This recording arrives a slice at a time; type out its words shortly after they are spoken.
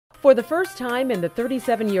For the first time in the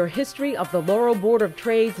 37-year history of the Laurel Board of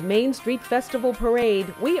Trade's Main Street Festival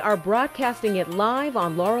Parade, we are broadcasting it live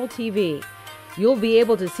on Laurel TV. You'll be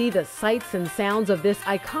able to see the sights and sounds of this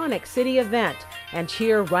iconic city event and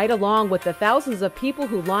cheer right along with the thousands of people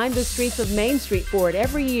who line the streets of Main Street for it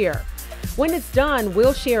every year. When it's done,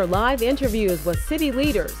 we'll share live interviews with city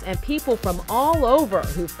leaders and people from all over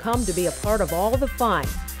who've come to be a part of all the fun.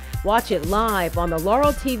 Watch it live on the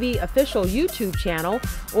Laurel TV official YouTube channel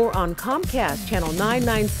or on Comcast Channel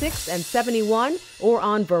 996 and 71 or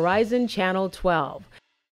on Verizon Channel 12.